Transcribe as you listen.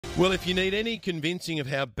Well, if you need any convincing of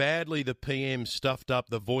how badly the PM stuffed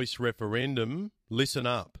up the voice referendum, listen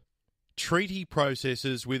up. Treaty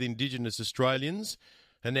processes with Indigenous Australians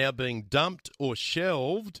are now being dumped or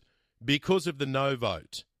shelved because of the no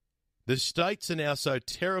vote. The states are now so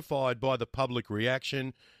terrified by the public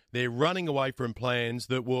reaction, they're running away from plans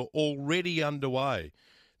that were already underway.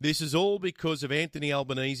 This is all because of Anthony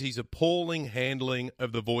Albanese's appalling handling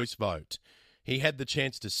of the voice vote. He had the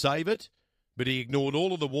chance to save it, but he ignored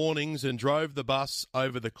all of the warnings and drove the bus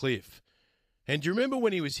over the cliff. And do you remember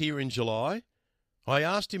when he was here in July? I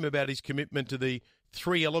asked him about his commitment to the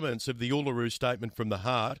three elements of the Uluru Statement from the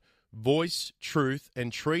Heart: voice, truth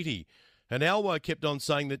and treaty. And Albo kept on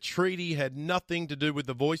saying that treaty had nothing to do with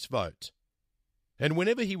the voice vote. And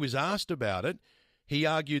whenever he was asked about it, he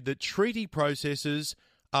argued that treaty processes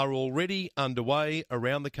are already underway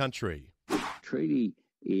around the country. Treaty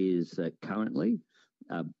is currently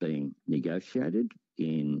being negotiated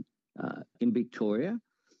in Victoria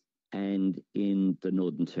and in the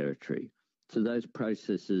Northern Territory. So those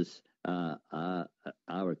processes are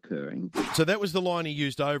occurring. So that was the line he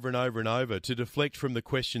used over and over and over to deflect from the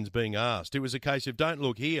questions being asked. It was a case of don't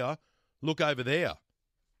look here, look over there.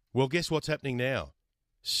 Well, guess what's happening now?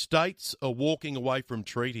 States are walking away from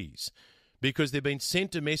treaties because they've been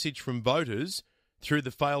sent a message from voters through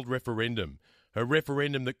the failed referendum, a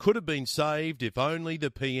referendum that could have been saved if only the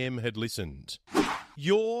PM had listened.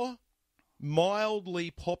 Your mildly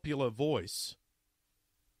popular voice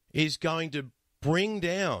is going to bring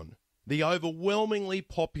down the overwhelmingly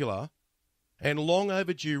popular and long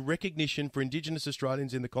overdue recognition for Indigenous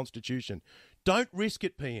Australians in the Constitution. Don't risk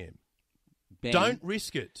it, PM. Ben, Don't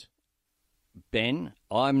risk it. Ben,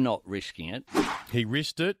 I'm not risking it. He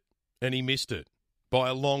risked it and he missed it by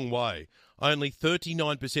a long way. Only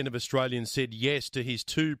 39% of Australians said yes to his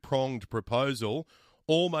two-pronged proposal.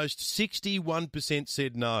 Almost 61%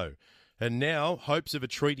 said no. And now hopes of a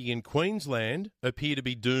treaty in Queensland appear to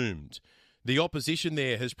be doomed. The opposition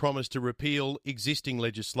there has promised to repeal existing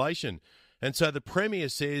legislation. And so the Premier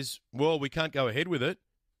says, well, we can't go ahead with it.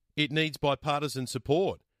 It needs bipartisan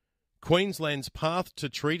support. Queensland's Path to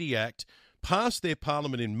Treaty Act passed their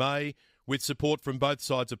parliament in May with support from both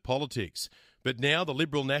sides of politics. But now the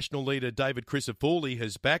Liberal National leader David Crisafulli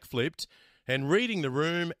has backflipped, and reading the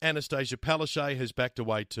room, Anastasia Palaszczuk has backed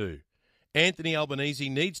away too. Anthony Albanese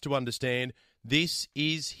needs to understand this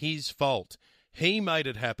is his fault. He made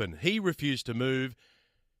it happen. He refused to move,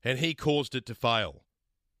 and he caused it to fail.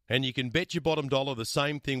 And you can bet your bottom dollar the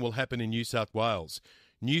same thing will happen in New South Wales.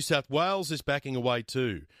 New South Wales is backing away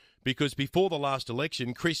too, because before the last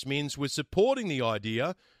election, Chris Minns was supporting the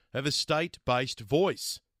idea of a state-based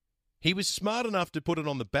voice. He was smart enough to put it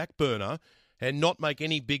on the back burner and not make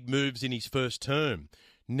any big moves in his first term.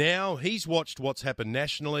 Now he's watched what's happened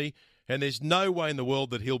nationally, and there's no way in the world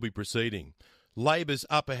that he'll be proceeding. Labor's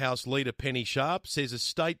upper house leader Penny Sharp says a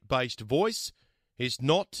state-based voice is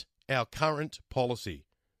not our current policy.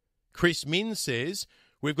 Chris Minns says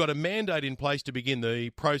we've got a mandate in place to begin the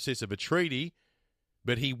process of a treaty,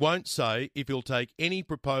 but he won't say if he'll take any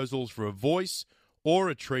proposals for a voice or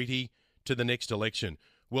a treaty to the next election.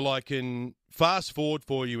 Well, I can fast forward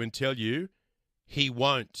for you and tell you he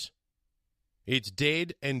won't. It's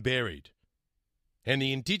dead and buried. And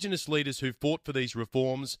the Indigenous leaders who fought for these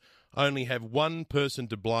reforms only have one person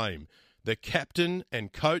to blame: the captain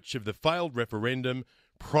and coach of the failed referendum,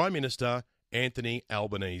 Prime Minister Anthony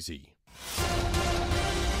Albanese.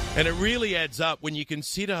 And it really adds up when you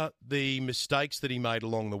consider the mistakes that he made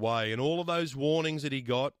along the way and all of those warnings that he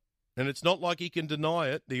got. And it's not like he can deny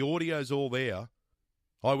it. The audio's all there.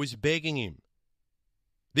 I was begging him.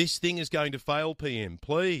 This thing is going to fail, PM.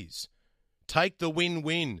 Please. Take the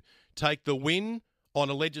win-win. Take the win on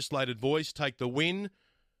a legislated voice. Take the win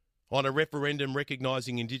on a referendum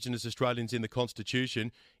recognising Indigenous Australians in the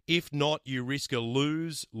Constitution. If not, you risk a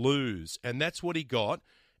lose-lose. And that's what he got.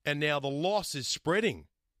 And now the loss is spreading.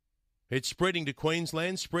 It's spreading to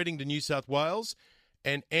Queensland, spreading to New South Wales.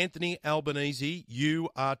 And Anthony Albanese, you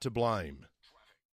are to blame.